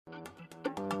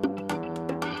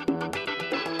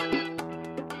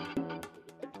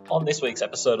On this week's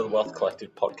episode of the Wealth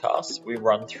Collective podcast, we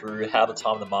run through how to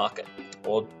time the market,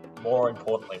 or more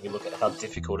importantly, we look at how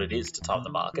difficult it is to time the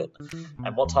market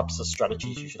and what types of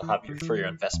strategies you should have for your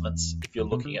investments if you're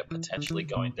looking at potentially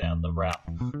going down the route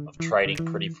of trading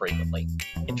pretty frequently.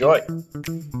 Enjoy!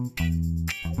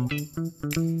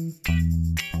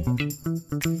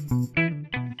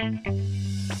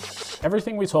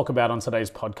 Everything we talk about on today's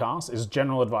podcast is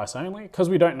general advice only because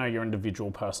we don't know your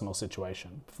individual personal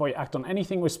situation. Before you act on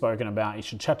anything we've spoken about, you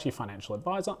should chat to your financial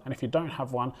advisor, and if you don't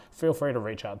have one, feel free to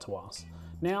reach out to us.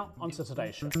 Now, on to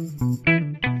today's show.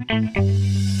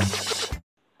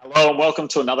 Hello and welcome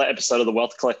to another episode of the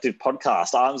Wealth Collective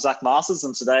podcast. I'm Zach Masters,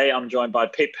 and today I'm joined by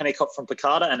Pete Pennicott from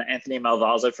Picada and Anthony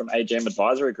Malvaso from AGM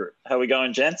Advisory Group. How are we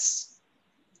going, gents?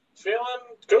 Feeling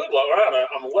good,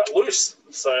 I'm let loose,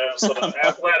 so I'm sort of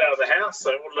out of the house. So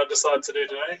what did I decide to do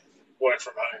today? Work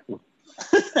from home.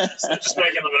 So just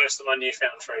making the most of my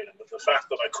newfound freedom. But the fact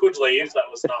that I could leave, that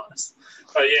was nice.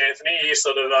 But yeah, Anthony, you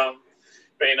sort of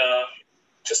been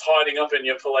just hiding up in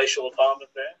your palatial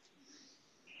apartment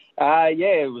there?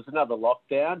 Yeah, it was another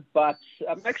lockdown, but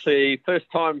actually first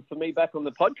time for me back on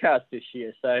the podcast this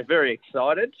year, so very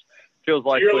excited. Feels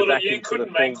like you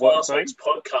couldn't make last week's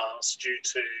podcast due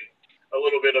to a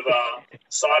little bit of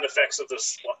side effects of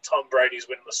this, like Tom Brady's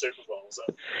winning the Super Bowl. So.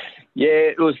 Yeah,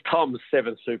 it was Tom's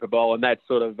 7th Super Bowl, and that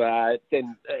sort of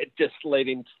then it just led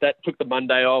into that. Took the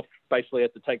Monday off, basically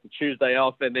had to take the Tuesday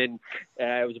off, and then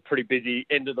it was a pretty busy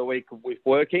end of the week with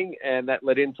working, and that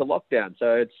led into lockdown.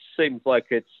 So it seems like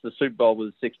the Super Bowl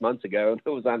was 6 months ago, and it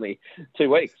was only 2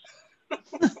 weeks.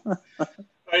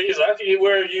 Hey, Zach,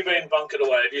 where have you been bunkered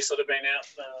away? Have you sort of been out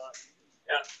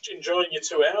enjoying your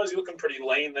 2 hours? You're looking pretty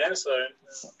lean there. So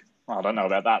I don't know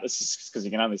about that. This is because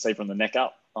you can only see from the neck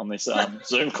up on this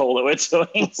Zoom call that we're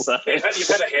doing. So you've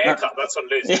had a haircut. That's what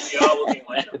it is. You are looking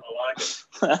lean. I like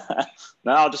it.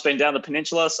 No, I've just been down the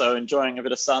peninsula, so enjoying a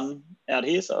bit of sun out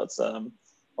here. So it's although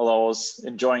I was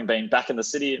enjoying being back in the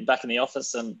city and back in the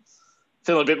office and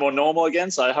feeling a bit more normal again.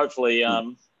 So hopefully.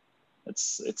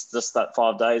 It's just that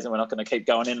 5 days and we're not going to keep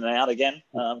going in and out again.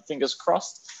 Fingers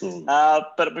crossed.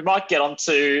 But we might get on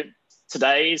to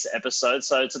today's episode.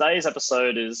 So today's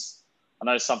episode is, I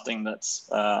know, something that's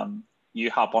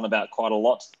you harp on about quite a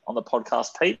lot on the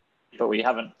podcast, Pete, but we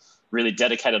haven't really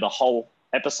dedicated a whole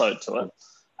episode to it.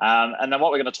 And then what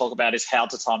we're going to talk about is how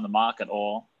to time the market,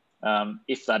 or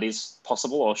if that is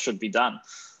possible or should be done.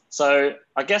 So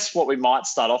I guess what we might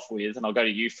start off with, and I'll go to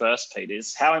you first, Pete,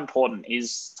 is how important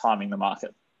is timing the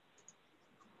market?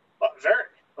 Very.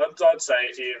 I'd say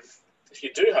if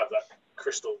you do have that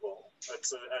crystal ball,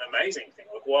 it's an amazing thing.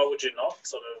 Like, why would you not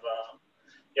sort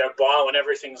of buy when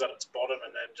everything's at its bottom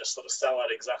and then just sort of sell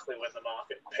out exactly when the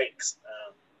market peaks?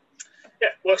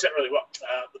 It works out really well.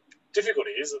 The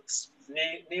difficulty is it's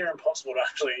near impossible to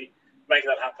actually make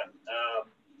that happen.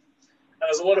 And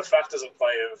there's a lot of factors at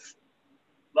play of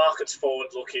market's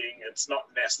forward-looking. It's not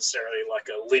necessarily like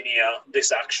a linear,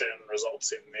 this action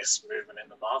results in this movement in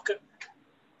the market.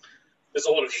 There's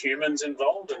a lot of humans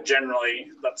involved, and generally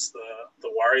that's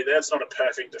the worry there. It's not a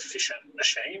perfect, efficient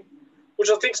machine, which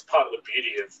I think is part of the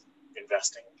beauty of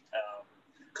investing,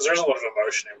 because there's a lot of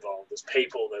emotion involved. There's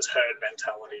people, there's herd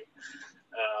mentality.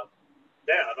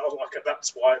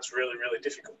 That's why it's really, really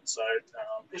difficult. So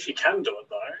if you can do it,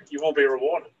 though, you will be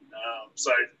rewarded.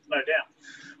 So no doubt.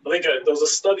 I think there was a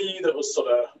study that was sort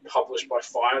of published by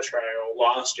Firetrail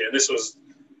last year. And this was,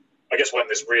 I guess, when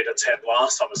this reared its head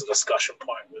last time as a discussion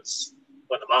point, was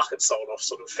when the market sold off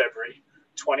sort of February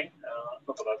 20.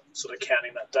 Not that I'm sort of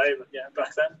counting that day, but yeah,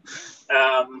 back then.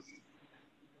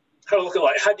 Had a look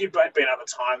at, had you been able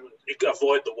to time, you could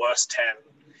avoid the worst 10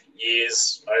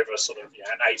 years over sort of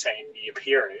an 18-year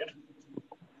period,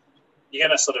 you're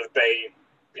going to sort of be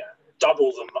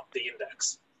double the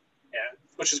index,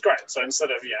 which is great. So instead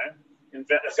of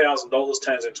 $1,000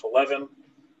 turns into 11,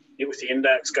 with the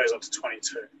index goes up to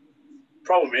 22.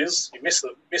 Problem is you miss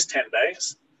 10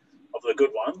 days of the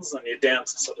good ones, and you're down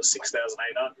to sort of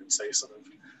 6,800. So you sort of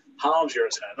halves your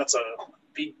return. That's a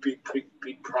big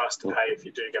price to pay if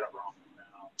you do get it wrong.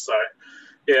 So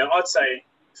I'd say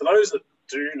for those that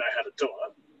do know how to do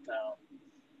it,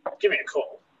 give me a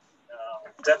call.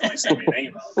 Definitely send me an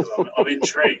email, because I'm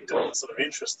intrigued and sort of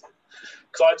interested,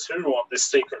 because I too want this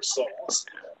secret sauce.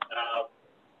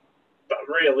 But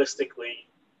realistically,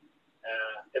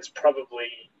 it's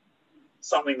probably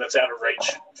something that's out of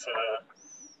reach for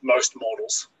most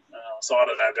mortals. So I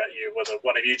don't know about you, whether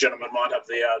one of you gentlemen might have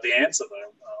the answer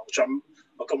though, which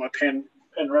I've got my pen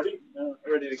ready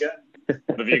to go.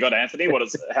 What have you got, Anthony?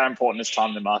 How important is time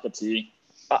in the market to you?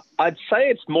 I'd say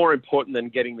it's more important than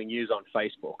getting the news on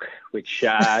Facebook, which you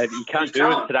can't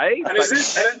do it today.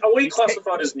 And are we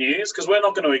classified as news? Because we're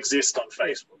not going to exist on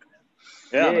Facebook.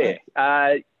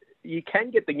 Yeah. You can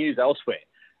get the news elsewhere.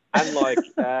 And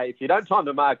if you don't time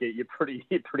the market, you're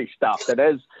pretty stuffed. And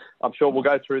as I'm sure we'll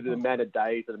go through the amount of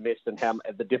days that are missed and how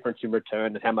the difference in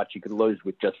return and how much you could lose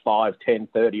with just 5, 10,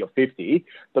 30 or 50.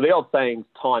 But the old saying's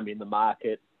time in the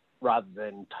market rather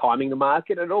than timing the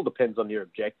market. It all depends on your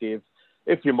objective.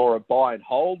 If you're more a buy and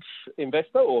hold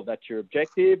investor or that's your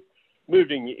objective,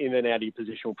 moving in and out of your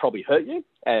position will probably hurt you,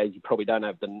 as you probably don't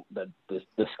have the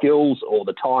skills or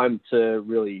the time to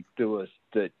really do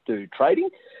trading.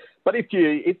 But if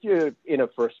you're in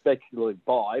it for a speculative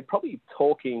buy, probably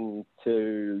talking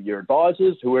to your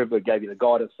advisors, whoever gave you the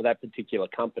guidance for that particular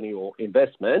company or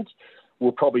investment,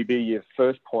 will probably be your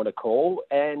first point of call,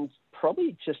 and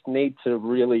probably just need to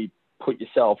really put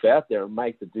yourself out there and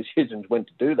make the decisions when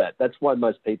to do that. That's why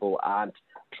most people aren't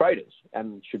traders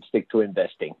and should stick to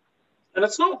investing. And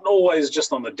it's not always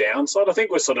just on the downside. I think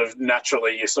we're sort of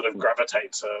naturally, you sort of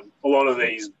gravitate to a lot of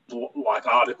these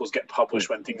articles get published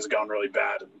when things are going really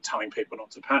bad and telling people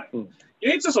not to panic. You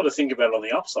need to sort of think about it on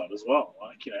the upside as well.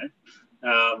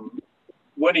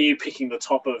 When are you picking the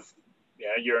top of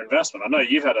your investment? I know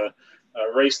you've had a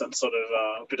recent sort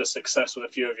of bit of success with a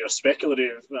few of your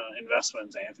speculative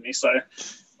investments, Anthony. So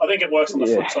I think it works on the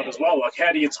flip side as well. Like,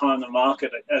 how do you time the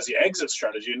market as your exit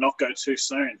strategy and not go too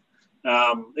soon?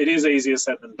 It is easier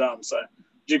said than done. So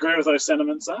do you agree with those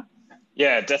sentiments, Zach?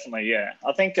 Yeah, definitely. Yeah.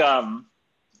 I think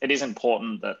it is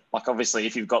important that, obviously,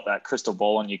 if you've got that crystal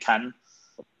ball and you can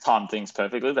time things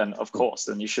perfectly, then of course,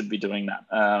 then you should be doing that.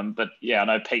 But yeah, I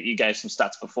know, Pete, you gave some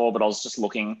stats before, but I was just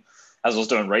looking as I was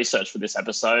doing research for this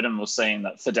episode and was seeing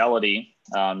that Fidelity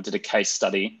did a case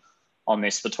study on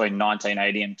this between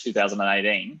 1980 and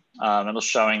 2018. And it was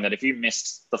showing that if you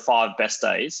missed the 5 best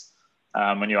days,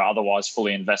 when you're otherwise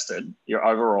fully invested, your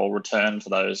overall return for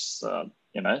those,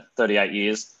 38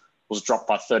 years was dropped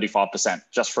by 35%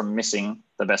 just from missing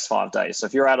the best 5 days. So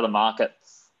if you're out of the market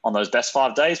on those best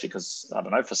 5 days, because, I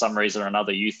don't know, for some reason or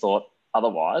another, you thought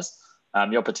otherwise,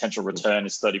 your potential return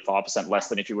is 35% less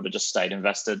than if you would have just stayed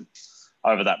invested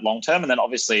over that long term. And then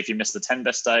obviously if you miss the 10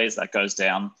 best days, that goes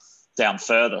down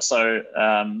further. So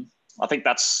I think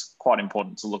that's quite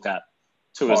important to look at.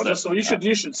 You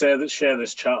should share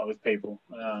this chart with people.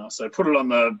 So put it on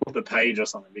the page or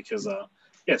something, because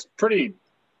it's pretty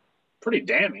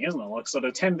damning, isn't it? Like, sort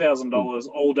of $10,000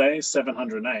 all day,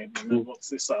 708. And then what's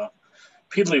this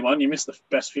piddly one? You missed the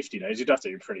best 50 days. You'd have to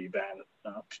be pretty bad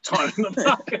at timing the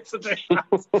market to do that.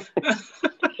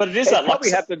 But it is that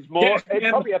probably happens more. It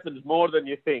probably happens more than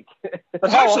you think.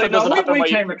 But actually, we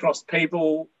came across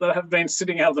people that have been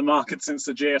sitting out of the market since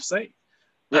the GFC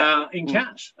in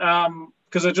cash.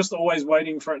 Because they're just always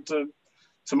waiting for it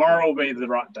tomorrow will be the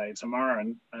right day tomorrow.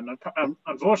 And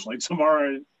unfortunately,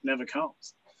 tomorrow never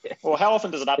comes. Well, how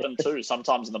often does it happen too?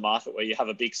 Sometimes in the market where you have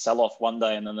a big sell-off one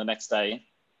day and then the next day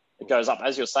it goes up.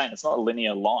 As you're saying, it's not a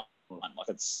linear line. Like,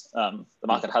 it's the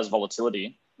market has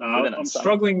volatility. I'm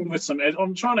struggling with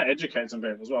I'm trying to educate some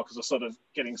people as well, because I'm sort of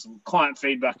getting some client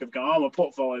feedback of going, my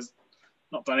portfolio's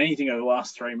not done anything over the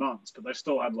last 3 months, but they've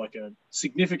still had like a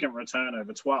significant return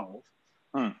over 12.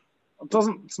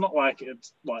 It's not like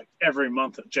it's like every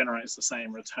month it generates the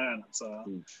same return.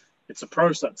 It's a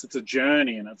process, it's a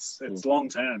journey, and it's long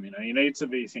term. You need to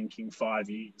be thinking 5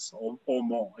 years or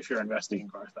more if you're investing in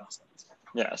growth assets.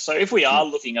 Yeah. So if we are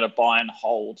looking at a buy and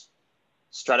hold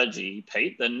strategy,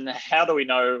 Pete, then how do we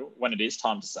know when it is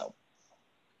time to sell?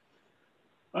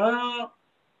 Well,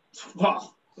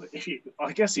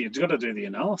 I guess you've got to do the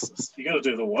analysis. You got to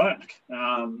do the work.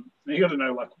 You got to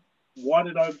know, like, why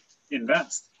did I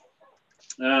invest?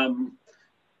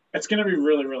 It's going to be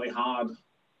really, really hard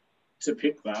to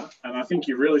pick that. And I think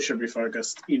you really should be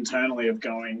focused internally of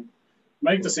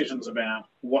make decisions about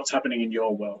what's happening in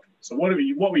your world. So what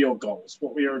were your goals?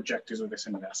 What were your objectives with this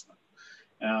investment?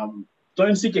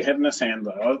 Don't stick your head in the sand,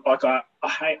 though.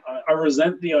 I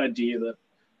resent the idea that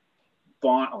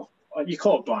you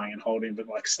call it buying and holding, but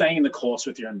like staying the course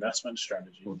with your investment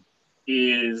strategy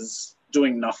is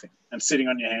doing nothing and sitting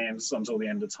on your hands until the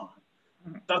end of time.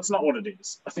 That's not what it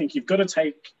is. I think you've got to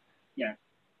take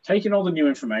in all the new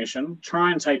information,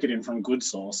 try and take it in from good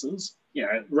sources,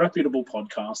 reputable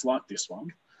podcasts like this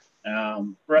one,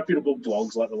 reputable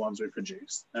blogs like the ones we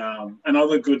produce, and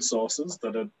other good sources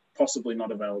that are possibly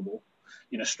not available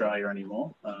in Australia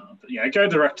anymore. But go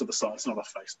direct to the site. It's not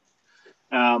off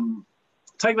Facebook.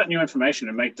 Take that new information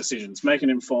and make decisions, make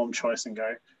an informed choice and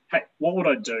go, hey, what would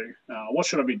I do? What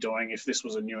should I be doing if this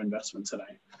was a new investment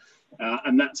today?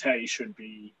 And that's how you should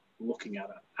be looking at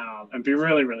it, and be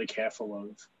really, really careful of,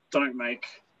 don't make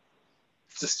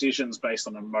decisions based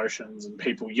on emotions and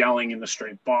people yelling in the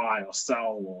street, buy or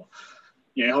sell, or,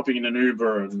 you know, hopping in an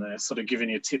Uber and they're sort of giving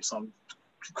you tips on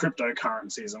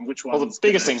cryptocurrencies and which ones. Well, the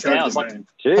biggest things now is like,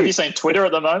 have you seen Twitter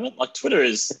at the moment? Like, Twitter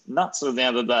is nuts with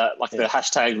now the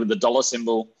hashtag with the dollar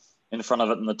symbol in front of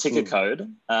it and the ticker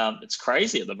code. It's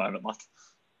crazy at the moment. Like,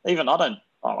 even I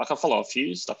follow a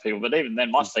few stuff people, but even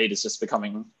then my feed is just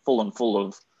becoming full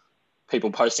of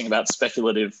people posting about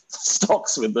speculative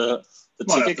stocks with the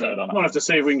ticker code on it. Might have to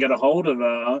see if we can get a hold of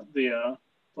we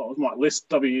might list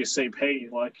WCP,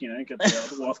 like, you know, get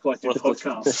the Wealth Collective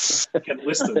podcast, get it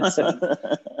listed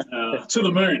to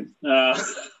the moon.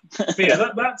 But yeah,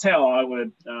 that's how I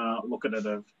would look at it.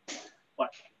 Of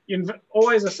like,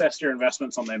 always assess your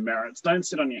investments on their merits. Don't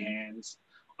sit on your hands.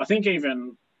 I think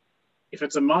even if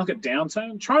it's a market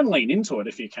downturn, try and lean into it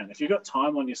if you can. If you've got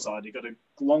time on your side, you've got a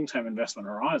long-term investment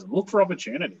horizon. Look for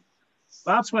opportunity.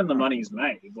 That's when the money's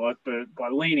made. Like, but by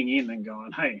leaning in and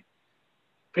going, hey,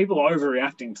 people are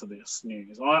overreacting to this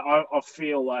news. I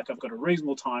feel like I've got a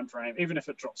reasonable time frame. Even if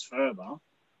it drops further,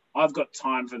 I've got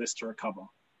time for this to recover.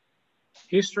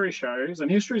 History shows,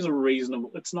 and history is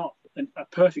it's not a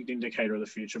perfect indicator of the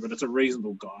future, but it's a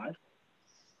reasonable guide.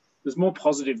 There's more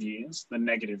positive years than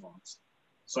negative ones.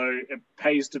 So it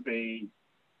pays to be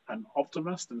an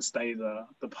optimist and stay the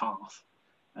path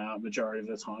majority of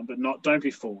the time, but don't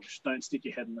be foolish. Don't stick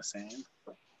your head in the sand.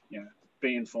 You know,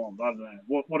 be informed. I don't know.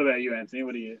 What about you, Anthony?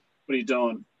 What are you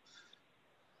doing?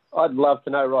 I'd love to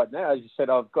know right now. As you said,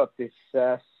 I've got this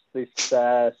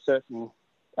certain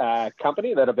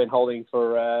company that I've been holding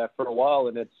for a while,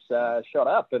 and it's shot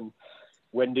up. And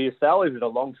when do you sell? Is it a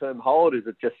long-term hold? Is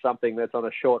it just something that's on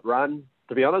a short run?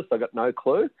 To be honest, I've got no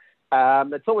clue.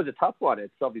 It's always a tough one.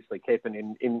 It's obviously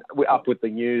keeping up with the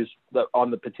news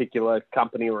on the particular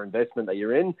company or investment that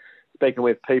you're in, speaking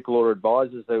with people or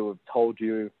advisors who have told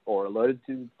you or alerted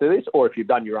to this, or if you've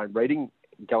done your own reading,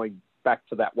 going back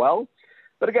to that well.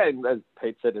 But again, as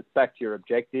Pete said, it's back to your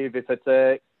objective. If it's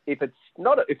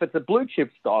a blue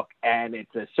chip stock and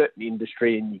it's a certain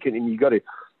industry and you've got a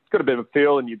bit of a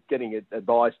feel and you're getting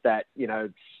advice that, you know,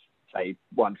 say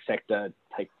one sector,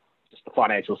 take just the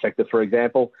financial sector, for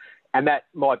example, and that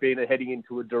might be heading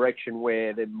into a direction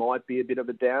where there might be a bit of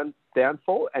a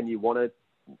downfall, and you want to,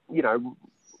 you know,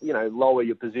 lower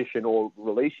your position or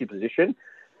release your position.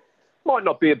 Might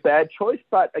not be a bad choice,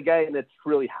 but again, it's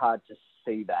really hard to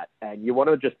see that, and you want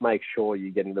to just make sure you're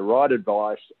getting the right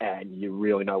advice and you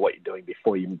really know what you're doing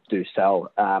before you do sell.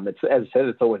 It's, as I said,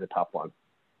 it's always a tough one.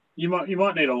 You might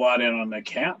need to lie down on the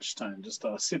couch, Tone. Just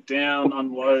sit down,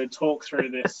 unload, talk through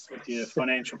this with your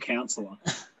financial counsellor.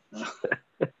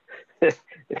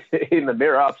 In the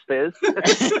mirror upstairs.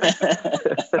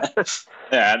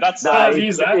 Yeah, that's how do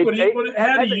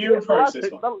you approach this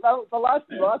one? The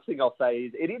last thing I'll say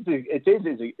is it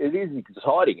is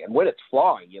exciting, and when it's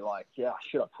flying, you're like, yeah,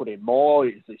 should I put in more?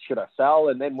 Should I sell?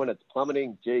 And then when it's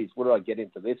plummeting, geez, what do I get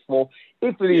into this for?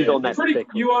 If it is on that,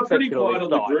 you are pretty quiet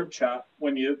on the group chat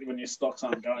when your stocks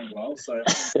aren't going well. So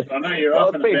I know you're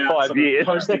up and about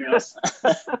posting us.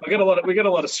 We get a lot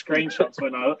of screenshots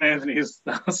when Anthony's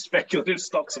speculative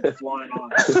stocks are flying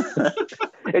on.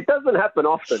 It doesn't happen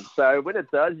often, so when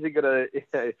it does, you've got to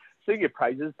sing your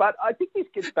praises. But I think this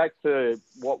gets back to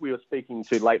what we were speaking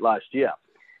to late last year.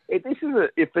 If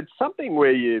it's something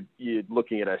where you're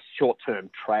looking at a short-term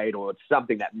trade, or it's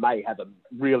something that may have a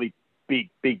really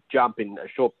big jump in a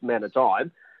short amount of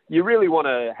time, you really want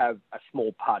to have a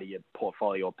small part of your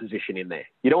portfolio or position in there.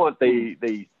 You don't want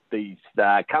these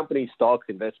company stocks,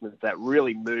 investments that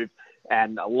really move,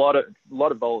 and a lot of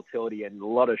volatility and a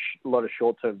lot of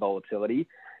short-term volatility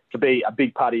to be a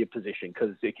big part of your position,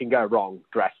 because it can go wrong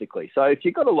drastically. So if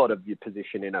you've got a lot of your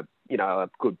position in a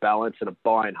good balance and a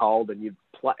buy and hold, and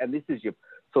and this is your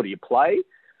play,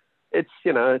 it's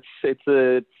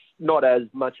not as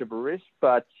much of a risk,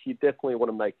 but you definitely want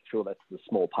to make sure that's the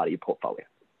small part of your portfolio.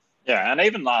 Yeah, and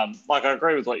even I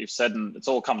agree with what you've said, and it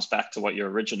all comes back to what your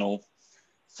original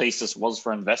thesis was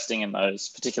for investing in those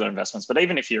particular investments. But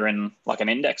even if you're in like an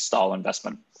index style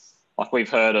investment, like we've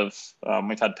heard of,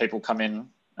 we've had people come in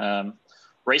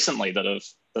recently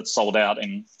that sold out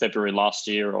in February last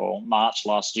year or March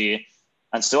last year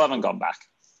and still haven't gone back.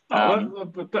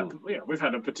 We've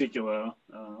had a particular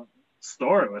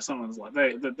story where someone's like,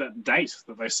 that date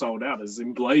that they sold out is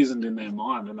emblazoned in their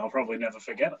mind, and they'll probably never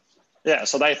forget it. Yeah,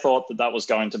 so they thought that was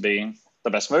going to be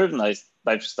the best move, and they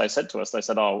said to us, they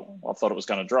said, oh, I thought it was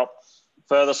going to drop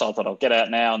further, so I thought I'll get out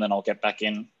now and then I'll get back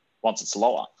in once it's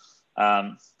lower.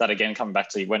 That again, coming back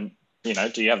to when,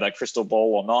 do you have that crystal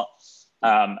ball or not?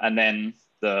 And then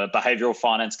the behavioral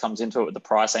finance comes into it with the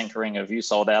price anchoring of you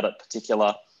sold out at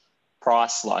particular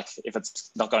price. Like if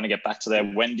it's not going to get back to there,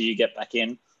 when do you get back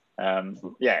in?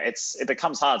 It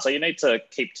becomes hard. So you need to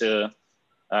keep to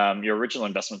your original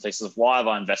investment thesis of why have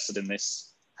I invested in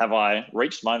this? Have I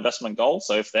reached my investment goal?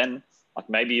 So if then, like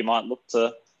maybe you might look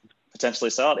to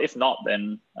potentially sell it. If not,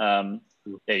 then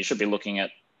you should be looking at,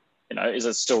 is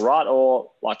it still right?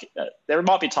 Or like there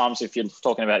might be times if you're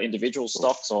talking about individual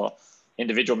stocks or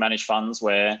individual managed funds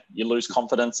where you lose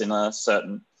confidence in a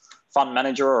certain fund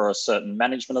manager or a certain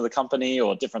management of the company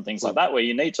or different things like that, where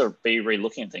you need to be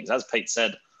re-looking at things. As Pete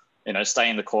said,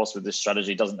 staying the course with this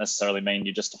strategy doesn't necessarily mean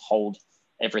you just hold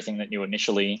everything that you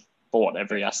initially bought,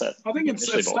 every asset. I think it's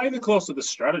stay the course of the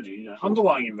strategy.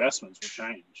 Underlying investments will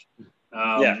change.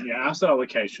 Asset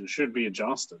allocation should be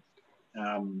adjusted.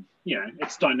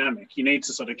 It's dynamic. You need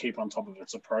to sort of keep on top of it.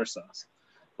 It's a process.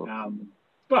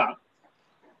 But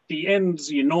the ends,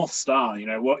 your North Star,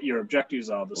 what your objectives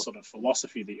are, the sort of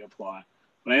philosophy that you apply.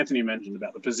 When Anthony mentioned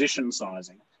about the position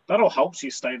sizing, that all helps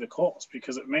you stay the course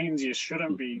because it means you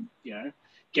shouldn't be,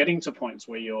 getting to points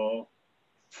where you're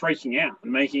freaking out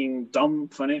and making dumb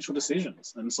financial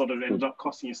decisions and sort of end up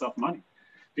costing yourself money.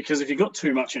 Because if you've got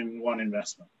too much in one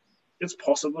investment, it's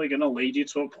possibly going to lead you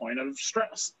to a point of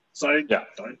stress. So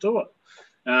don't do it.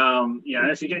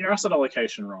 If you get your asset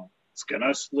allocation wrong, it's going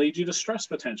to lead you to stress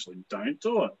potentially. Don't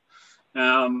do it.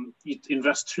 You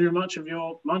invest too much of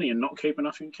your money and not keep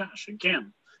enough in cash.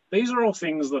 Again, these are all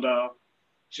things that are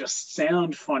just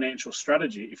sound financial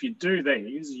strategy. If you do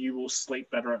these, you will sleep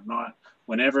better at night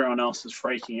when everyone else is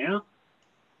freaking out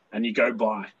and you go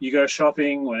buy. You go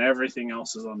shopping when everything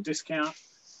else is on discount.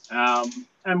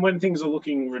 And when things are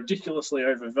looking ridiculously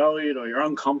overvalued or you're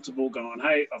uncomfortable going,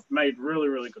 hey, I've made really,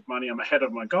 really good money. I'm ahead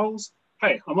of my goals.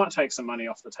 Hey, I might take some money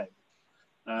off the table.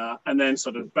 And then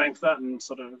sort of bank that and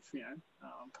sort of,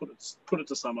 put it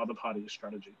to some other part of your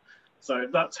strategy. So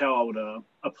that's how I would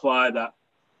apply that.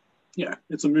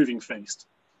 It's a moving feast.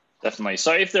 Definitely.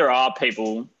 So if there are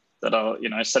people that are,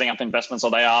 setting up investments,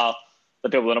 or they are the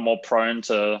people that are more prone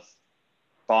to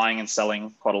buying and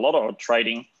selling quite a lot or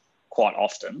trading quite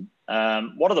often,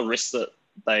 what are the risks that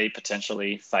they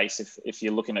potentially face if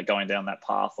you're looking at going down that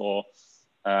path, or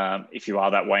if you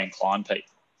are that way inclined, Pete?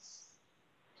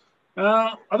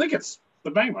 I think it's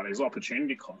the main one is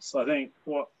opportunity costs. I think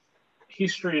what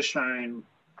history has shown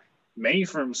me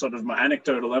from sort of my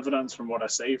anecdotal evidence from what I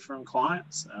see from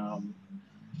clients,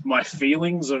 my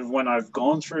feelings of when I've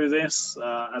gone through this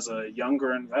as a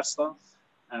younger investor,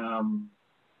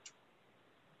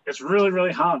 it's really,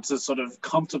 really hard to sort of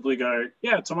comfortably go,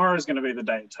 tomorrow is going to be the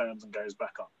day it turns and goes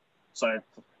back up. So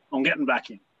I'm getting back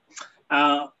in.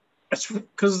 It's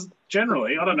because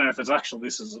generally, I don't know if it's actually,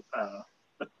 this is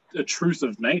a truth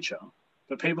of nature,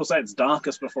 but people say it's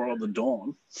darkest before the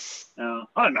dawn. I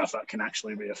don't know if that can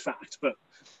actually be a fact, but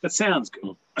it sounds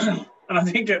good. And I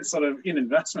think it's sort of in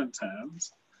investment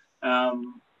terms,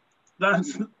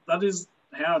 that is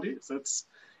how it is. It's,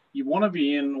 you want to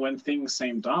be in when things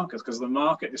seem darkest because the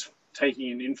market is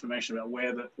taking in information about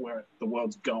where the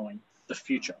world's going, the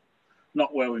future,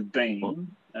 not where we've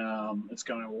been.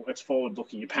 It's forward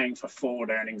looking. You're paying for forward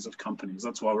earnings of companies.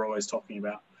 That's why we're always talking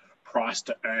about price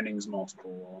to earnings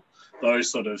multiple or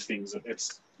those sort of things.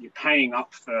 You're paying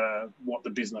up for what the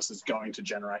business is going to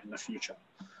generate in the future.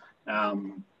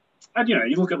 And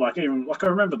you look at I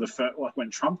remember when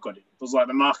Trump got in, it was like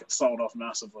the market sold off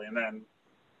massively, and then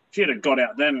if you'd have got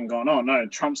out then and gone, oh no,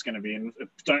 Trump's going to be in,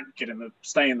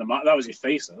 stay in the market. That was your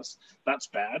thesis. That's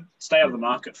bad. Stay out of the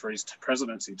market for his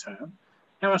presidency term.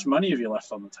 How much money have you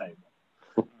left on the table?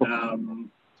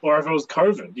 Or if it was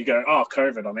COVID, you go, oh,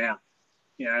 COVID, I'm out.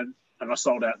 And I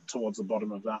sold out towards the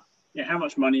bottom of that. How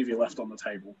much money have you left on the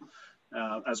table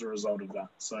as a result of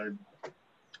that? So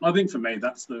I think for me,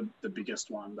 that's the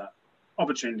biggest one, that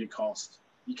opportunity cost.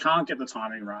 You can't get the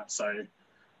timing right. So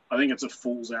I think it's a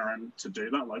fool's errand to do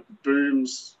that. Like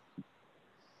booms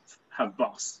have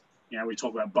busts. We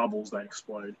talk about bubbles, they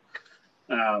explode.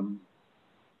 Like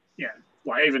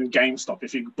even GameStop,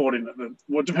 if you bought in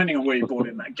depending on where you bought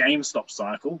in that GameStop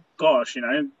cycle, gosh,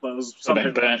 there was some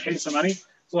people that made some money.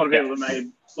 There's a lot of people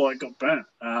that got burnt.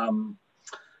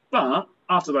 But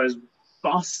after those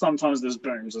busts, sometimes there's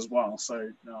booms as well.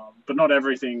 So, but not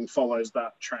everything follows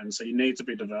that trend. So you need to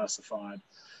be diversified.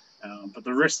 But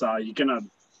the risks are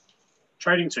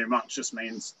trading too much just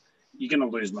means you're going to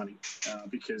lose money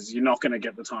because you're not going to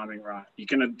get the timing right. You're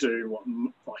going to do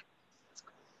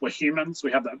we're humans.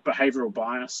 We have that behavioral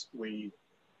bias. We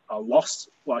are lost.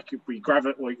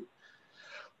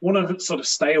 want to sort of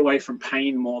stay away from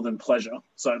pain more than pleasure.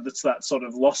 So that's that sort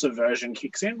of loss aversion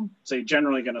kicks in. So you're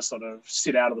generally going to sort of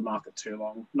sit out of the market too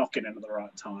long, not get in at the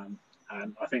right time.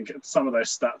 And I think some of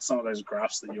those stats, some of those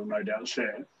graphs that you'll no doubt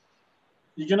share,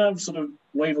 you're going to sort of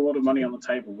leave a lot of money on the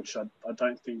table, which I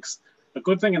don't think's a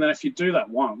good thing. And then if you do that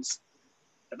once,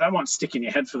 that might stick in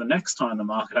your head for the next time the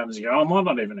market happens. You go, I might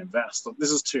not even invest.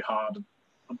 This is too hard.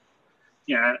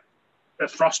 You know,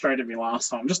 it frustrated me last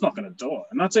time. I'm just not going to do it.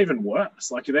 And that's even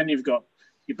worse. Like then you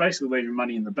basically leave your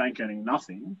money in the bank earning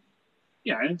nothing.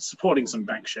 You know, supporting some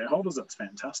bank shareholders, that's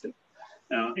fantastic.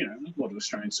 You know, a lot of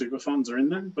Australian super funds are in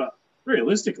there, but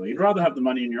realistically, you'd rather have the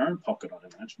money in your own pocket,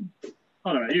 I'd imagine.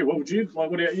 I don't know, you, what would you,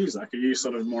 like, what do you use? Like, are you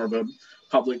sort of more of a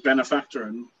public benefactor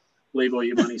and leave all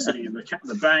your money sitting in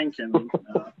the bank and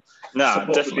no,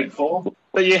 definitely.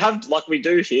 But you have, like, we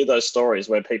do hear those stories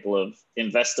where people have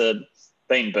invested,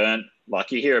 been burnt.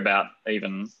 Like you hear about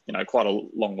even, you know, quite a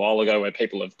long while ago where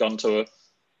people have gone to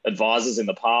advisors in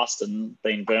the past and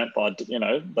been burnt by, you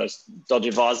know, those dodgy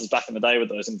advisors back in the day with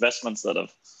those investments that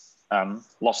have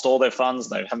lost all their funds.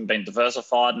 They haven't been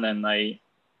diversified, and then they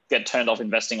get turned off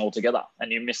investing altogether,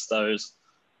 and you miss those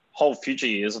whole future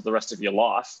years of the rest of your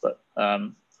life that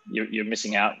you're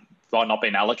missing out by not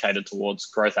being allocated towards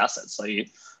growth assets. So you,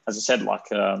 as I said, like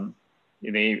the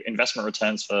investment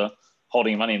returns for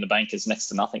holding money in the bank is next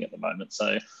to nothing at the moment.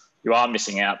 So you are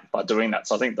missing out by doing that.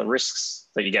 So I think the risks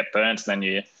that you get burnt, then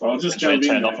you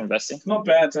turned off investing. It's not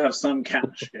bad to have some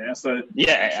cash. Yeah. So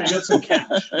yeah, make sure you got some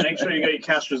cash. Make sure you got your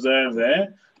cash reserve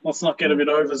there. Let's not get a bit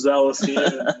overzealous here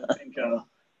and think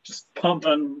just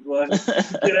pumping, like,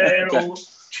 get all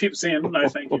chips in. No,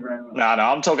 thank you very much. No,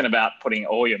 I'm talking about putting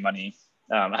all your money,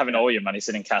 having all your money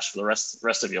sitting cash for the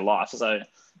rest of your life. So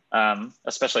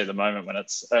especially at the moment when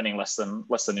it's earning less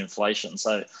than inflation.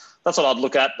 So that's what I'd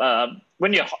look at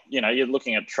when you're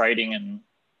looking at trading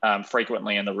and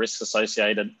frequently, and the risks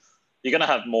associated. You're going to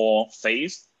have more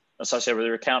fees associated with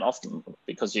your account often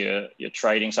because you're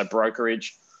trading. So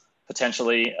brokerage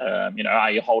potentially,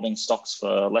 are you holding stocks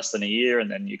for less than a year, and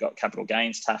then you got capital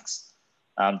gains tax,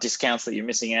 discounts that you're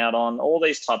missing out on, all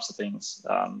these types of things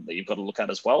that you've got to look at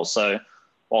as well. So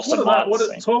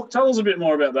tell us a bit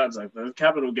more about that, Zach, the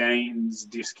capital gains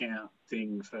discount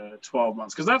thing for 12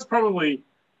 months, because that's probably,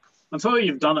 until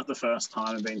you've done it the first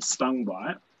time and been stung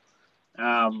by it,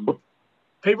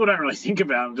 people don't really think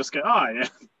about it and just go, oh,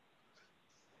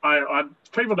 yeah.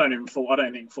 People don't even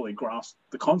fully grasp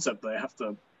the concept they have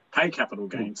to pay capital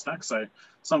gains tax. So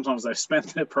sometimes they've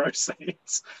spent their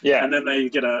proceeds and then they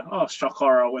get shock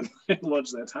horror when they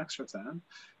lodge their tax return.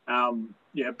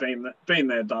 Been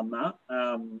there, done that.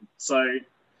 So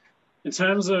in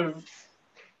terms of,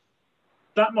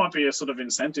 that might be a sort of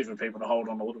incentive for people to hold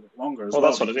on a little bit longer as well.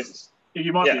 Well, that's what it is.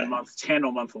 You might be in month 10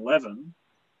 or month 11.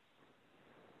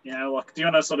 You know, like, do you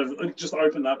want to sort of just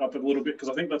open that up a little bit? Because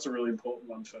I think that's a really important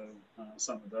one for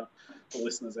some of the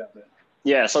listeners out there.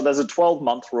 Yeah, so there's a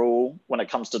 12-month rule when it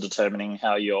comes to determining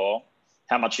how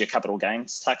much your capital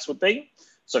gains tax would be.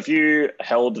 So if you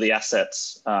held the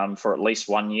assets for at least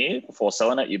 1 year before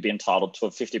selling it, you'd be entitled to a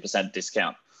 50%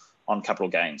 discount on capital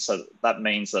gains. So that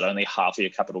means that only half of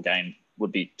your capital gain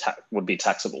would be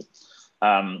taxable.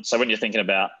 So when you're thinking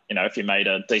about, if you made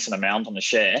a decent amount on a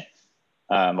share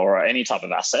or any type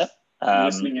of asset,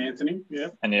 listening, Anthony, yeah,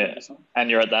 and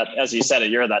you're at that, as you said,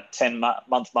 you're at that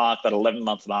 10-month mark, that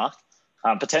 11-month mark.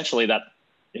 Potentially that,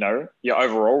 your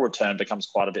overall return becomes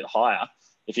quite a bit higher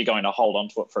if you're going to hold on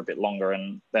to it for a bit longer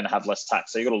and then have less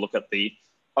tax. So you've got to look at the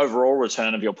overall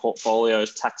return of your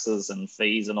portfolios, taxes and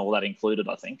fees and all that included,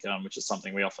 I think, which is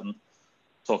something we often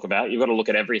talk about. You've got to look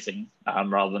at everything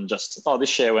rather than just, this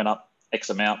share went up X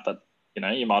amount, but,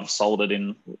 you might have sold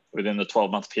it within the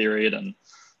 12-month period and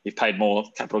you've paid more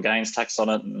capital gains tax on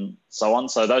it and so on.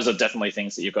 So those are definitely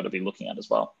things that you've got to be looking at as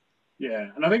well. Yeah,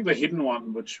 and I think the hidden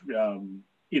one, which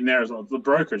in there is the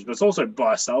brokerage, but it's also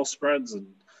buy-sell spreads, and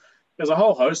there's a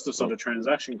whole host of sort of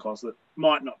transaction costs that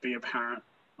might not be apparent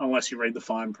unless you read the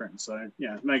fine print. So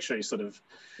yeah, make sure you sort of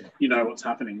what's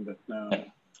happening. But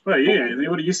what are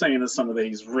you saying as some of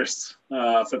these risks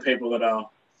for people that are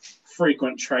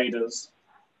frequent traders?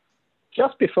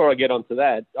 Just before I get onto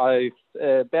that,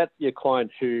 about your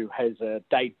client who has a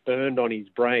date burned on his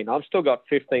brain, I've still got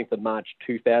 15th of March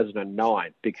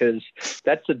 2009 because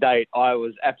that's the date I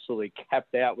was absolutely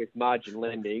capped out with margin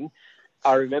lending.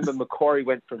 I remember Macquarie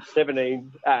went from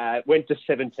 17, went to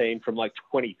 17 from like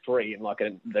 23 in like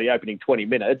the opening 20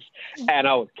 minutes, and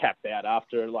I was capped out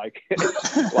after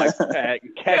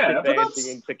cash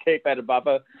advancing to keep at a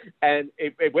buffer, and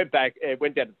it went back, it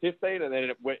went down to 15, and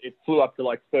then it flew up to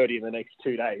like 30 in the next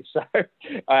 2 days. So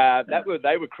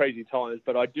they were crazy times,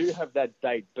 but I do have that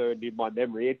date burned in my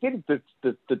memory. It didn't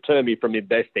deter me from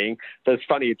investing, so it's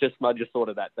funny. I just thought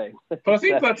of that thing. But I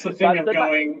think that's the thing of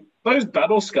going, those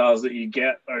battle scars that you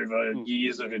get over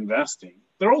years of investing,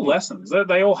 they're all lessons.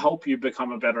 They all help you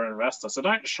become a better investor. So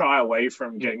don't shy away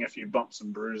from getting a few bumps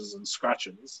and bruises and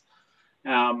scratches.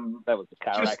 That was the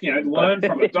car just, accident. learn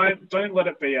from it. Don't let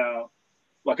it be a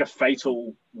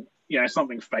fatal,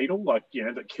 something fatal,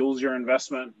 that kills your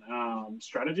investment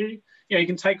strategy. You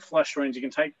can take flesh wounds, you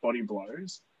can take body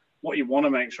blows. What you want to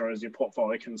make sure is your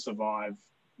portfolio can survive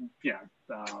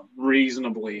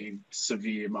reasonably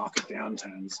severe market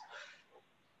downturns,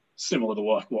 similar to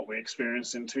what we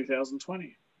experienced in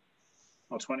 2020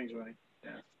 or 2020. Yeah.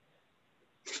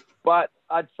 But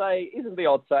I'd say, isn't the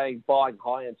old saying buying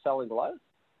high and selling low?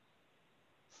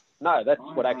 No, that's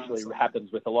what actually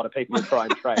happens with a lot of people who try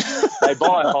and trade. They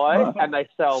buy high and they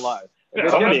sell low. You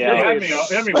had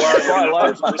me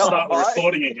worried when we start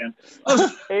recording again.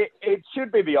 It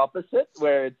should be the opposite,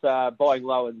 where it's buying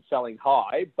low and selling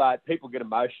high, but people get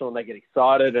emotional and they get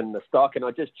excited, and the stock, and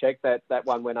I just checked that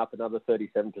one went up another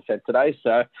 37% today.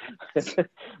 So,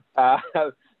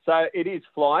 so it is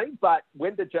flying, but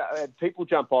when people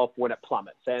jump off when it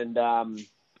plummets, and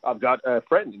I've got a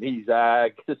friend, and he's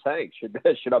just saying,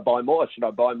 should I buy more? Should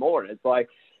I buy more? And it's like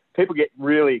people get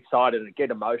really excited and get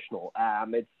emotional.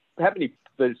 It's happening.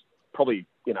 There's probably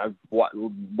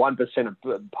 1% of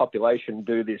the population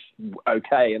do this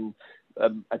okay, and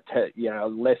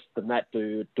less than that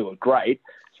do it great.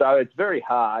 So it's very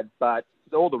hard, but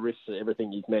all the risks,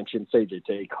 everything you've mentioned,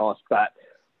 CGT, cost, but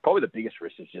probably the biggest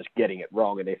risk is just getting it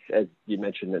wrong. And if, as you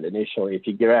mentioned it initially, if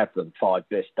you get out for the 5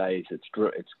 best days, it's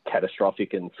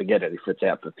catastrophic, and forget it if it's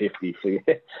out for 50. So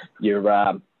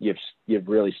you've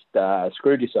really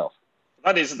screwed yourself.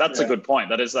 That's a good point.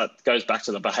 That goes back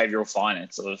to the behavioral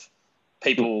finance of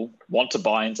people want to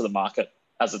buy into the market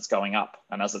as it's going up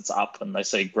and as it's up and they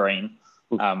see green,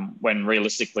 when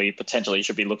realistically, potentially you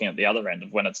should be looking at the other end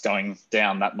of when it's going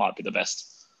down. That might be the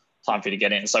best time for you to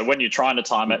get in. So when you're trying to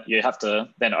time it, you have to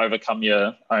then overcome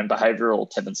your own behavioral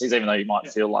tendencies, even though you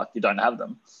might feel like you don't have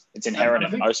them. It's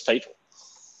inherent in most people.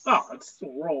 I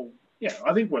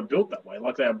think we're built that way.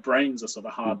 Like our brains are sort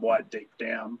of hardwired deep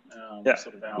down,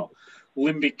 sort of our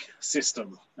limbic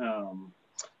system.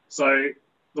 So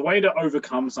the way to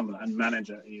overcome some of that and manage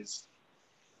it is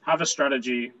have a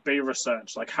strategy, be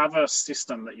researched, like have a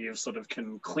system that you sort of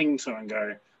can cling to and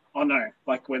go, oh no,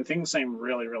 like when things seem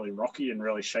really, really rocky and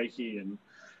really shaky and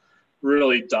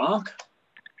really dark,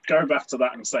 go back to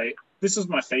that and say, this is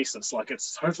my thesis. Like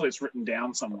hopefully it's written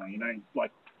down somewhere,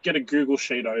 like get a Google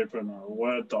sheet open or a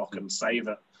Word doc and save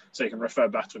it so you can refer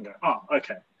back to it and go, oh,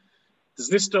 okay, does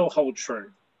this still hold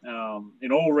true?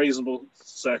 In all reasonable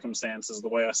circumstances, the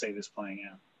way I see this playing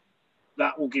out,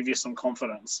 that will give you some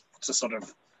confidence to sort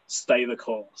of stay the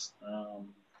course.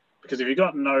 Because if you've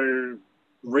got no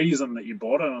reason that you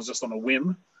bought it and it was just on a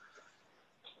whim,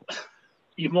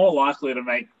 you're more likely to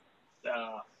make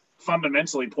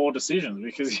fundamentally poor decisions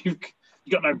because you've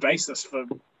got no basis for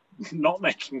not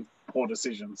making poor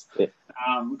decisions.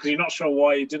 Because you're not sure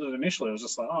why you did it initially. It was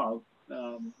just like,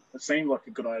 it seemed like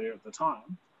a good idea at the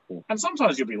time. And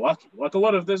sometimes you'll be lucky. Like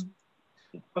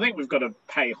I think we've got to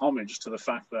pay homage to the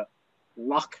fact that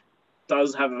luck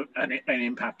does have an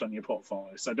impact on your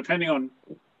portfolio. So depending on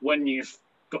when you've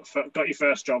got your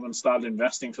first job and started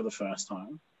investing for the first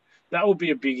time, that will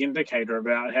be a big indicator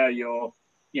about how your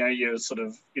sort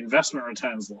of investment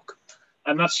returns look.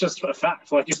 And that's just a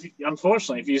fact. Like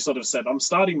unfortunately, if you sort of said, I'm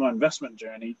starting my investment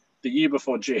journey the year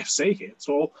before GFC hits,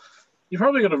 well, you've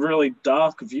probably got a really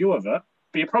dark view of it,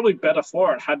 but you're probably better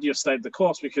for it had you stayed the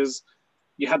course because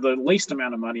you had the least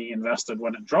amount of money invested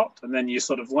when it dropped, and then you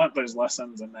sort of learnt those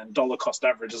lessons, and then dollar cost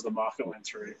average as the market went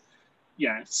through.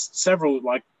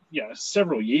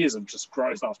 Several years of just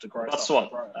growth after growth. That's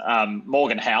what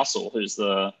Morgan Housel, who's he's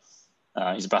a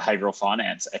behavioral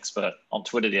finance expert, on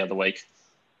Twitter the other week,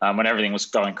 when everything was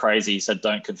going crazy, he said,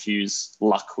 "Don't confuse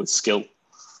luck with skill."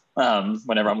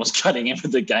 When everyone was cutting in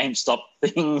with the GameStop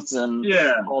things and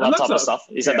all that type of stuff,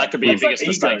 he said that could be your biggest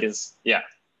mistake.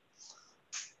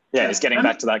 It's getting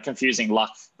back to that confusing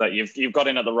luck that you've got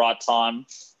in at the right time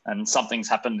and something's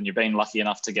happened and you've been lucky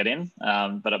enough to get in,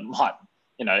 but it might,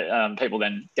 people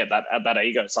then get that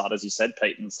ego side, as you said,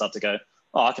 Pete, and start to go,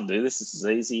 oh, I can do this. This is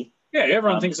easy. Yeah,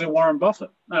 everyone thinks they're Warren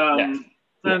Buffett. And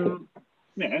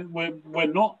we're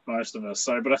not, most of us.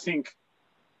 So, but I think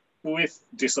with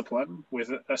discipline,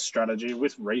 with a strategy,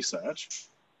 with research,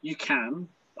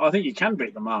 I think you can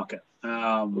beat the market.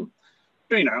 But,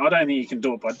 I don't think you can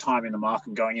do it by timing the market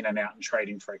and going in and out and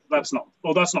trading frequently. That's not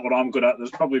what I'm good at.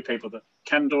 There's probably people that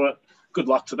can do it. Good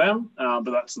luck to them,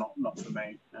 but that's not for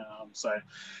me.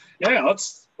 Some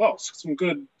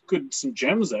some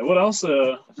gems there. What else?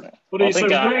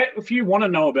 If you want to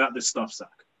know about this stuff, Zach,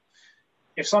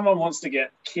 if someone wants to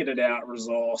get kitted out,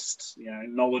 resourced,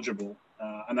 knowledgeable,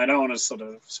 and they don't want to sort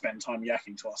of spend time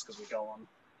yakking to us because we go on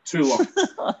too long,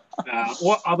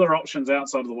 what other options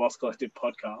outside of the Wealth Collective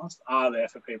podcast are there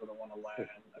for people that want to learn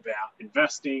about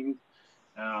investing,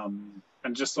 and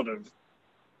just sort of,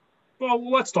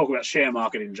 let's talk about share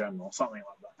market in general, something like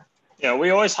that. Yeah,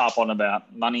 we always harp on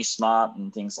about Money Smart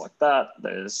and things like that.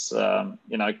 There's,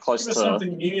 close to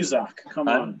something new, Zach. Come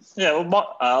on. Yeah,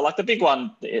 like the big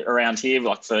one around here,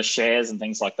 like for shares and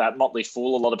things like that. Motley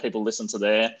Fool. A lot of people listen to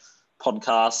their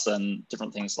podcasts and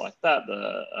different things like that.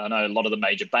 I know a lot of the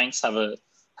major banks have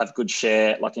good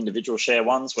share, like individual share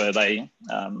ones, where they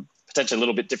potentially a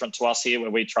little bit different to us here,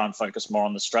 where we try and focus more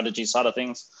on the strategy side of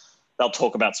things. They'll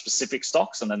talk about specific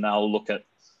stocks, and then they'll look at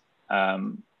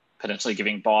potentially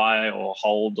giving buy or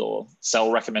hold or sell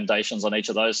recommendations on each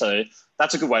of those. So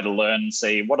that's a good way to learn and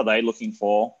see what are they looking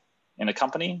for in a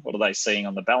company? What are they seeing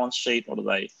on the balance sheet? What are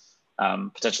they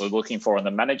potentially looking for in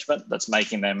the management that's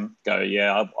making them go,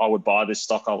 yeah, I would buy this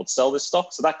stock, I would sell this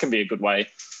stock. So that can be a good way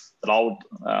that I would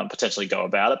potentially go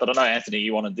about it. But I know, Anthony,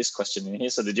 you wanted this question in here.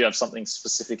 So did you have something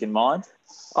specific in mind?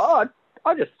 Oh,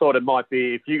 I just thought it might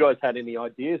be, if you guys had any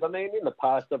ideas. I mean, in the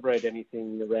past, I've read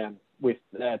anything around with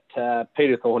that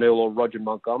Peter Thornhill or Roger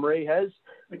Montgomery has.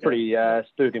 Okay. Pretty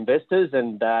astute investors,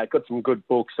 and got some good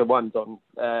books. So one's on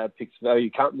picks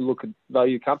value, look at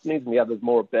value companies, and the other's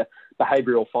more of the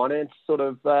behavioural finance sort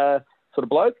of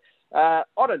bloke. I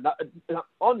don't know,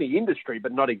 on the industry,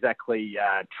 but not exactly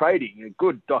trading. A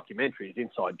good documentary is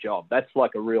Inside Job. That's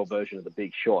like a real version of The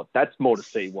Big Short. That's more to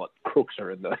see what crooks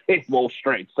are in Wall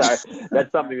Street. So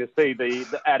that's something to see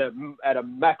at a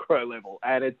macro level,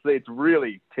 and it's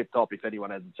really tip top. If anyone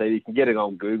hasn't seen it, you can get it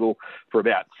on Google for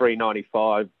about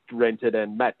 $3.95 rented,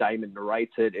 and Matt Damon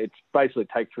narrates it. It's basically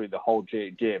take through the whole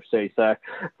GFC. So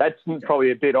that's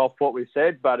probably a bit off what we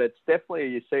said, but it's definitely,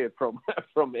 you see it from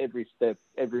every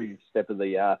step of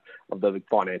the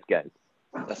finance game.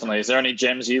 Definitely. Is there any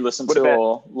gems you listen to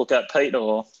or look at, Pete?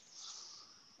 Or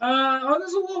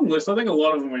there's a long list. I think a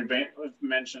lot of them we've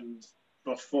mentioned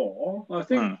before. I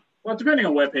think, depending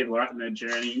on where people are at in their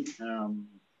journey,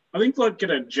 I think get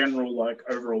a general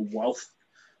overall wealth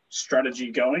strategy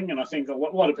going. And I think a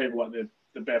lot of people like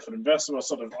the Barefoot Investor, I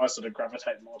sort of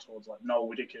gravitate more towards Noel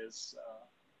Whittaker's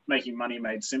Making Money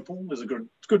Made Simple. There's a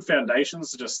good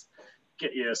foundations to just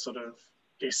get you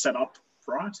set up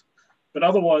right. But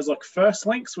otherwise, First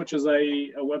Links, which is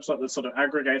a website that sort of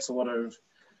aggregates a lot of,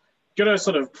 you got to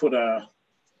sort of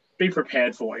be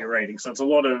prepared for what you're reading. So it's a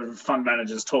lot of fund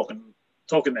managers talking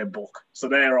their book. So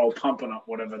they're all pumping up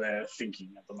whatever they're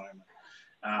thinking at the moment.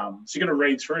 So you got to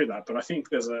read through that. But I think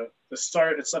it's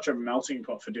such a melting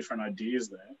pot for different ideas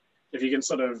there. If you can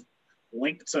sort of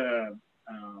link to,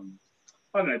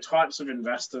 types of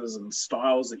investors and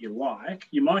styles that you like,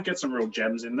 you might get some real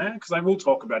gems in there, because they will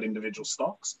talk about individual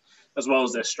stocks as well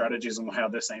as their strategies and how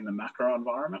they're seeing the macro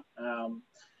environment.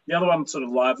 The other one, sort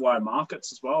of Livewire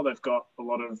Markets as well. They've got a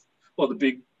lot of the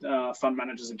big fund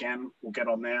managers, again, will get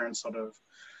on there and sort of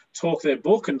talk their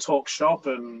book and talk shop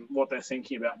and what they're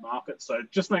thinking about markets. So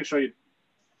just make sure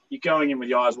you're going in with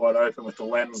your eyes wide open, with the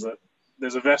lens that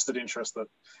there's a vested interest that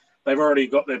they've already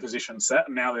got their position set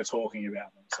and now they're talking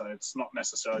about them. So it's not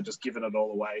necessarily just giving it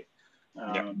all away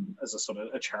as a sort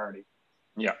of a charity.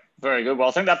 Yeah, very good. Well,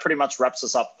 I think that pretty much wraps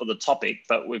us up for the topic,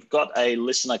 but we've got a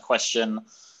listener question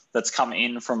that's come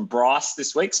in from Bryce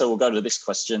this week. So we'll go to this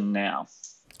question now.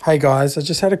 Hey guys, I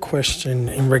just had a question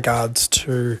in regards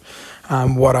to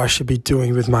what I should be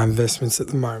doing with my investments at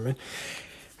the moment.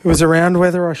 It was around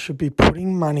whether I should be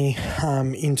putting money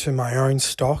into my own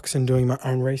stocks and doing my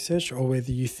own research, or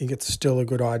whether you think it's still a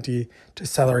good idea to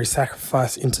salary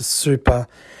sacrifice into super,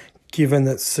 given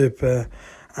that super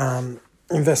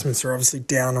investments are obviously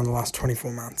down in the last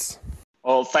 24 months.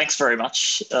 Well, thanks very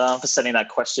much for sending that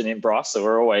question in, Bryce. So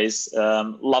we're always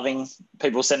loving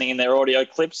people sending in their audio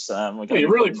clips.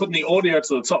 You're really putting the audio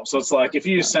to the top. So it's like if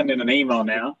you send in an email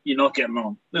now, you're not getting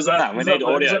on. We need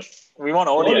audio. We want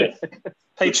audio.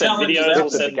 Pete send videos.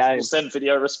 We'll send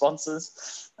video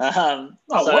responses.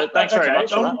 Thanks very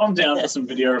much. I'm down for some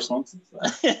video responses.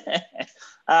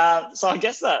 So I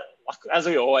guess that, as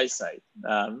we always say,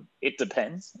 it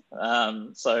depends.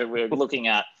 So we're looking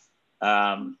at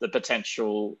the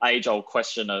potential age-old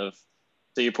question of,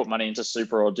 do you put money into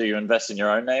super or do you invest in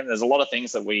your own name? There's a lot of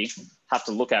things that we have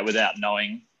to look at without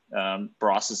knowing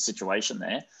Bryce's situation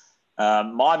there.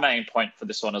 My main point for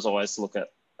this one is always to look at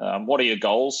what are your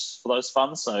goals for those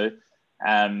funds. So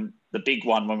the big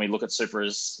one when we look at super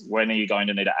is, when are you going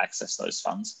to need to access those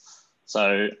funds?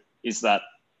 So is that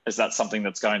something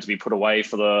that's going to be put away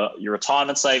for your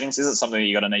retirement savings? Is it something that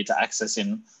you're going to need to access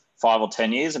in 5 or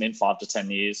 10 years? And in 5 to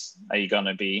 10 years, are you going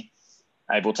to be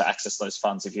able to access those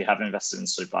funds if you have invested in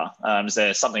super? Is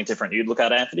there something different you'd look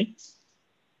at, Anthony?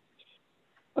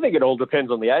 I think it all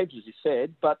depends on the age, as you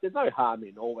said, but there's no harm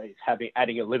in always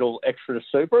adding a little extra to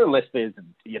super, unless there's,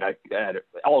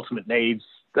 ultimate needs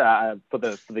for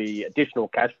the additional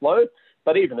cash flow.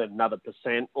 But even another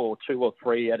 % or 2 or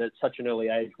 3 at such an early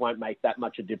age won't make that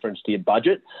much a difference to your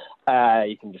budget.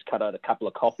 You can just cut out a couple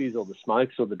of coffees or the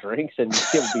smokes or the drinks and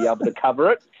still be able to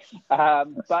cover it.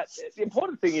 But the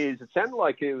important thing is, it sounded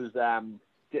like it was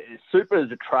super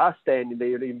as a trust, and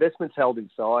the investment's held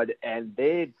inside, and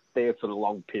they're there for the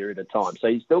long period of time. So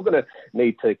you're still going to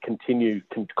need to continue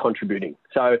contributing.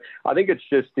 So I think it's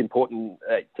just important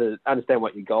to understand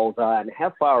what your goals are and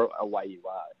how far away you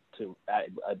are to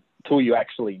till you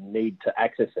actually need to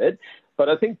access it. But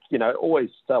I think,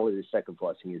 always salary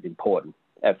sacrificing is important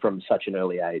from such an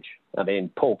early age. I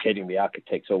mean, Paul Keating, the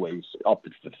architect's always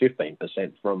opted for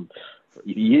 15% from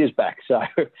years back. So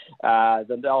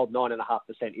the old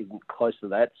 9.5% isn't close to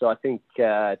that. So I think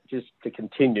just to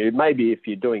continue, maybe if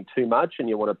you're doing too much and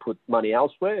you want to put money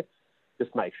elsewhere,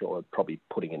 just make sure you're probably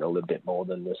putting in a little bit more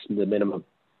than the minimum.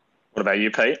 What about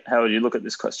you, Pete? How would you look at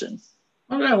this question?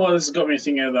 Okay, well, this has got me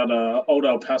thinking of that old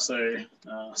El Paso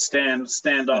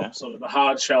stand up, sort of the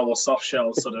hard shell or soft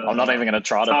shell sort of. I'm not even going to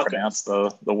try to pronounce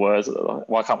the words.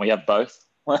 Why can't we have both?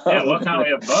 Yeah, why can't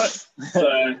we have both?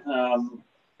 So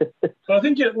I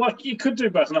think you could do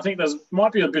both, and I think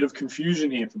might be a bit of confusion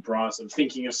here for Bryce of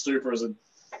thinking of super as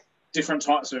different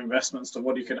types of investments to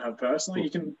what you can have personally. You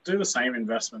can do the same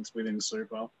investments within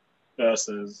super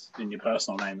versus in your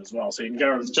personal name as well. So you can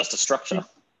go. It's just a structure.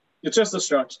 It's just a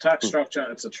structure, tax structure.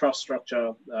 It's a trust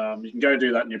structure. You can go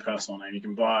do that in your personal name. You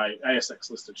can buy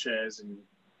ASX listed shares in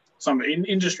some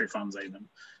industry funds even.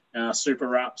 Super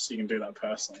wraps, you can do that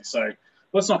personally. So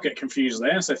let's not get confused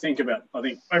there. So think about, I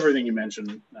think, everything you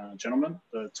mentioned, gentlemen,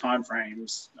 the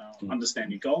timeframes,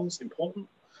 understand your goals, important.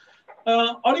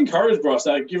 I'd encourage Bryce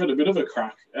to give it a bit of a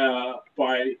crack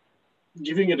by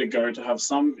giving it a go to have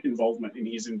some involvement in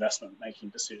his investment making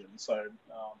decisions. So,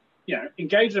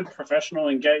 engage a professional,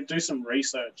 do some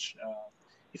research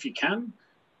if you can,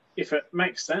 if it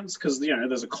makes sense, because,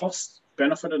 there's a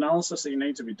cost-benefit analysis that you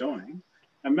need to be doing.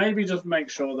 And maybe just make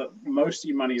sure that most of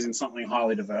your money is in something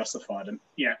highly diversified and,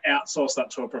 outsource that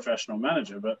to a professional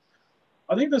manager. But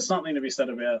I think there's something to be said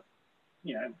about,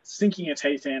 sinking your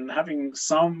teeth in, having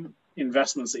some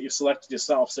investments that you've selected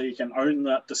yourself so you can own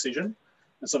that decision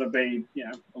and sort of be,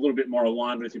 a little bit more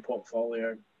aligned with your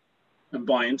portfolio and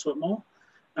buy into it more.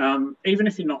 Even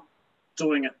if you're not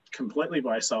doing it completely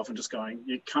by yourself and just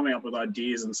you're coming up with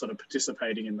ideas and sort of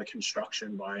participating in the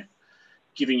construction by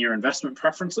giving your investment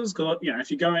preferences. Because, if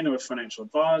you go into a financial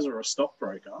advisor or a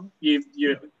stockbroker,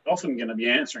 you're often going to be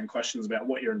answering questions about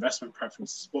what your investment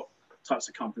preferences, what types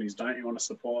of companies don't you want to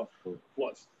support,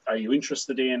 what are you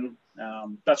interested in.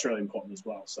 That's really important as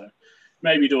well. So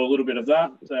maybe do a little bit of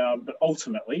that. But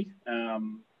ultimately,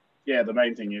 the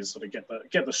main thing is sort of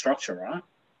get the structure right.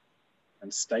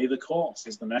 And stay the course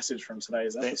is the message from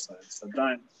today's episode. So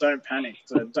don't panic.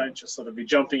 So don't just sort of be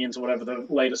jumping into whatever the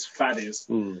latest fad is.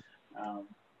 No,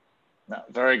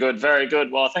 very good, very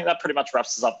good. Well, I think that pretty much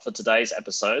wraps us up for today's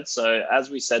episode. So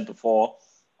as we said before,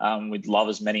 we'd love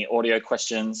as many audio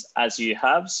questions as you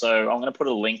have. So I'm going to put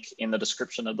a link in the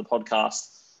description of the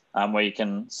podcast where you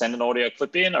can send an audio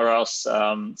clip in, or else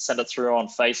send it through on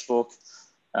Facebook,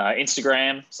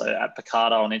 Instagram, so at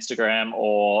Picarda on Instagram,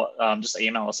 or just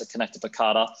email us at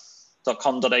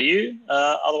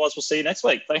connect@picarda.com.au. Otherwise, we'll see you next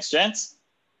week. Thanks, gents.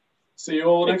 See you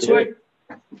all next week.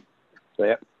 See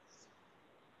ya.